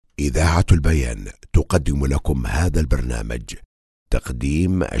إذاعة البيان تقدم لكم هذا البرنامج.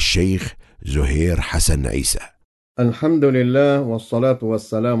 تقديم الشيخ زهير حسن عيسى. الحمد لله والصلاة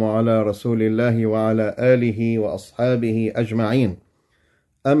والسلام على رسول الله وعلى آله وأصحابه أجمعين.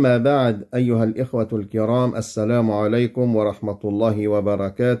 أما بعد، أيها الإخوة الكرام، السلام عليكم ورحمة الله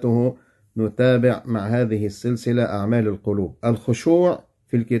وبركاته. نتابع مع هذه السلسلة أعمال القلوب، الخشوع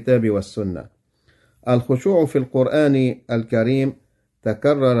في الكتاب والسنة. الخشوع في القرآن الكريم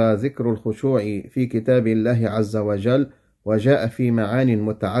تكرر ذكر الخشوع في كتاب الله عز وجل، وجاء في معان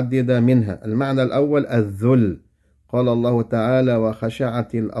متعددة، منها المعنى الأول الذل. قال الله تعالى: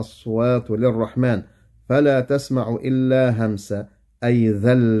 وخشعت الأصوات للرحمن فلا تسمع إلا همسا، أي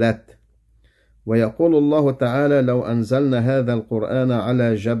ذلت. ويقول الله تعالى: لو أنزلنا هذا القرآن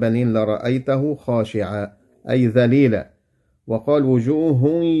على جبل لرأيته خاشعا، أي ذليلا. وقال: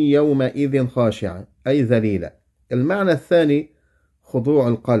 وجوه يومئذ خاشعة، أي ذليلة. المعنى الثاني خضوع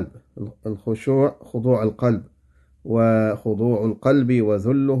القلب، الخشوع خضوع القلب، وخضوع القلب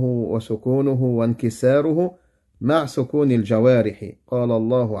وذله وسكونه وانكساره مع سكون الجوارح. قال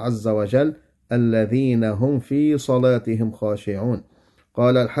الله عز وجل: الذين هم في صلاتهم خاشعون.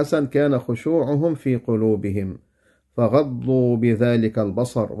 قال الحسن: كان خشوعهم في قلوبهم فغضوا بذلك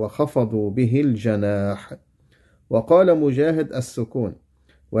البصر وخفضوا به الجناح. وقال مجاهد: السكون.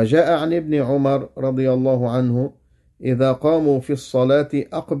 وجاء عن ابن عمر رضي الله عنه: إذا قاموا في الصلاة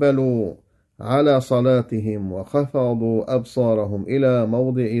أقبلوا على صلاتهم وخفضوا أبصارهم إلى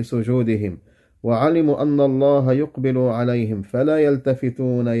موضع سجودهم، وعلموا أن الله يقبل عليهم فلا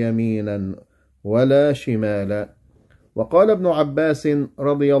يلتفتون يمينا ولا شمالا. وقال ابن عباس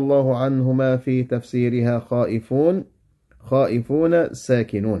رضي الله عنهما في تفسيرها: خائفون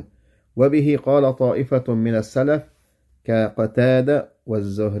ساكنون. وبه قال طائفة من السلف كقتادة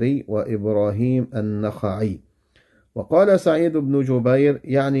والزهري وإبراهيم النخعي. وقال سعيد بن جبير: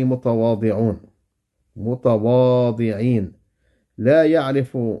 يعني متواضعين، لا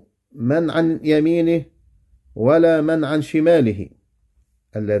يعرف من عن يمينه ولا من عن شماله،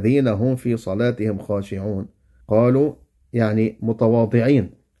 الذين هم في صلاتهم خاشعون. قالوا يعني متواضعين،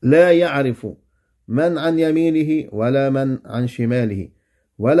 لا يعرف من عن يمينه ولا من عن شماله،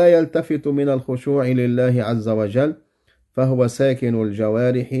 ولا يلتفت من الخشوع لله عز وجل، فهو ساكن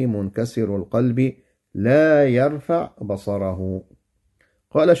الجوارح منكسر القلب لا يرفع بصره.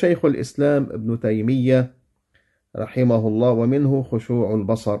 قال شيخ الإسلام ابن تيمية رحمه الله: ومنه خشوع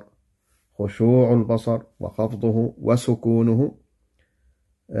البصر وخفضه وسكونه،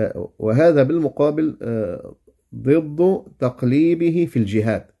 وهذا بالمقابل ضد تقليبه في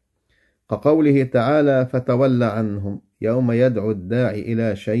الجهات، كقوله تعالى: فتول عنهم يوم يدعو الداعي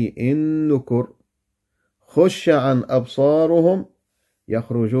إلى شيء نكر، خش عن أبصارهم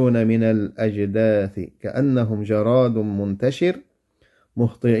يخرجون من الأجداث كأنهم جراد منتشر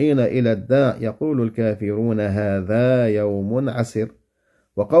مهطعين إلى الداع يقول الكافرون هذا يوم عسر.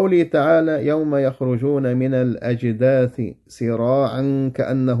 وقوله تعالى: يوم يخرجون من الأجداث سراعا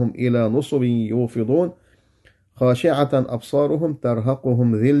كأنهم إلى نصب يوفضون خاشعة أبصارهم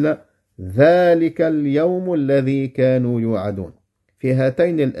ترهقهم ذلة ذلك اليوم الذي كانوا يوعدون. في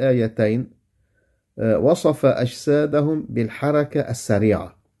هاتين الآيتين وصف أجسادهم بالحركة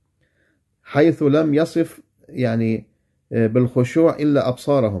السريعة، حيث لم يصف بالخشوع إلا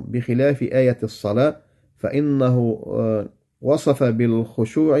أبصارهم، بخلاف آية الصلاة فإنه وصف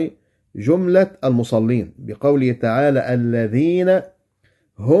بالخشوع جملة المصلين بقوله تعالى: الذين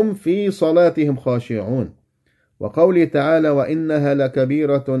هم في صلاتهم خاشعون. وقوله تعالى: وإنها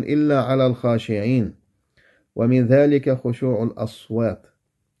لكبيرة إلا على الخاشعين. ومن ذلك خشوع الأصوات،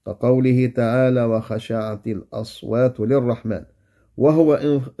 كقوله تعالى: وخشعت الأصوات للرحمن، وهو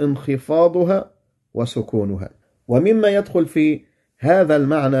انخفاضها وسكونها. ومما يدخل في هذا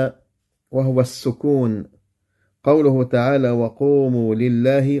المعنى وهو السكون قوله تعالى: وقوموا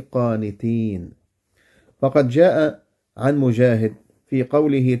لله قانتين. فقد جاء عن مجاهد في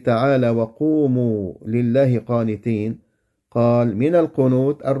قوله تعالى: وقوموا لله قانتين، قال: من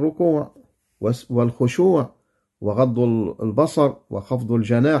القنوت الركوع والخشوع وغض البصر وخفض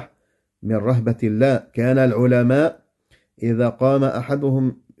الجناح من رهبة الله. كان العلماء إذا قام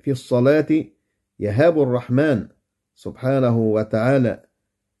أحدهم في الصلاة يهاب الرحمن سبحانه وتعالى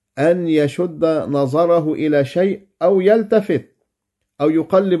أن يشد نظره إلى شيء، أو يلتفت، أو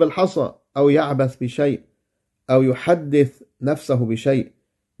يقلب الحصى، أو يعبث بشيء، أو يحدث نفسه بشيء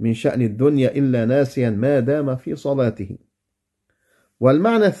من شأن الدنيا إلا ناسيا ما دام في صلاته.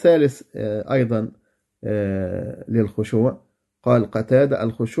 والمعنى الثالث أيضا للخشوع، قال قتادة: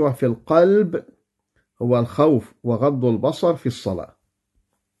 الخشوع في القلب هو الخوف وغض البصر في الصلاة.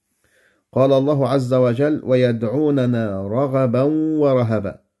 قال الله عز وجل: ويدعوننا رغبا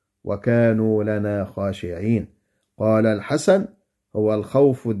ورهبا. وكانوا لنا خاشعين. قال الحسن: هو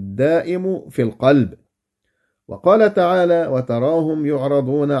الخوف الدائم في القلب. وقال تعالى: وتراهم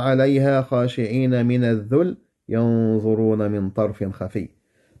يعرضون عليها خاشعين من الذل ينظرون من طرف خفي.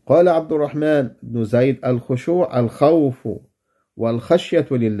 قال عبد الرحمن بن زيد: الخشوع الخوف والخشية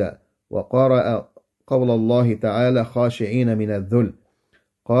لله. وقرأ قول الله تعالى: خاشعين من الذل.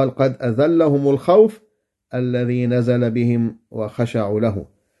 قال: قد أذلهم الخوف الذي نزل بهم وخشعوا له،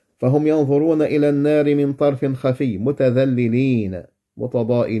 فهم ينظرون إلى النار من طرف خفي متذللين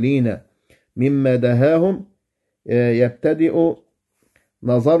متضائلين مما دهاهم، يبتدئ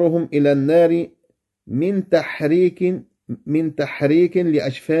نظرهم إلى النار من تحريك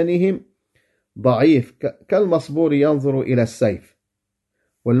لأجفانهم ضعيف كالمصبور ينظر إلى السيف.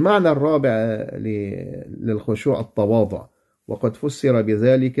 والمعنى الرابع للخشوع التواضع، وقد فسر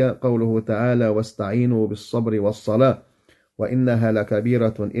بذلك قوله تعالى: واستعينوا بالصبر والصلاة وإنها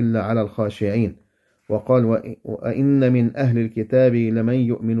لكبيرة إلا على الخاشعين. وقال: وإن من أهل الكتاب لمن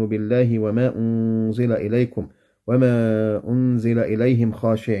يؤمن بالله وما أنزل إليكم وما أنزل إليهم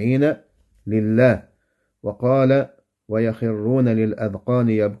خاشعين لله. وقال: ويخرون للأذقان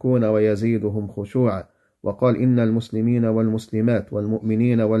يبكون ويزيدهم خشوعا. وقال: إن المسلمين والمسلمات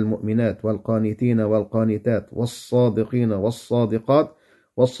والمؤمنين والمؤمنات والقانتين والقانتات والصادقين والصادقات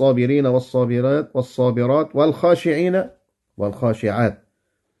والصابرين والصابرات والخاشعين والخاشعات.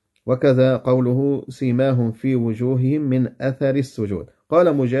 وكذا قوله: سيماهم في وجوههم من أثر السجود.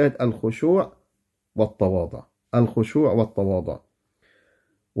 قال مجاهد: الخشوع والتواضع. الخشوع والتواضع.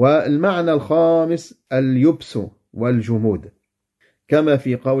 والمعنى الخامس اليبس والجمود، كما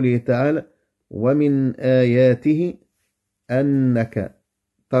في قوله تعالى: ومن آياته أنك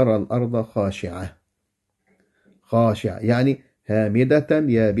ترى الأرض خاشعة يعني هامدة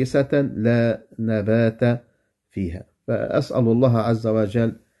يابسة لا نبات فيها. فأسأل الله عز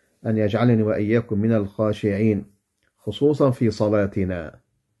وجل أن يجعلني وإياكم من الخاشعين خصوصا في صلاتنا.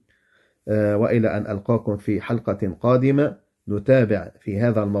 وإلى أن ألقاكم في حلقة قادمة نتابع في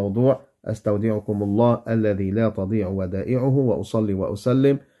هذا الموضوع. أستودعكم الله الذي لا تضيع ودائعه، وأصلي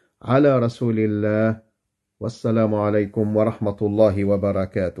وأسلم على رسول الله، والسلام عليكم ورحمة الله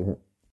وبركاته.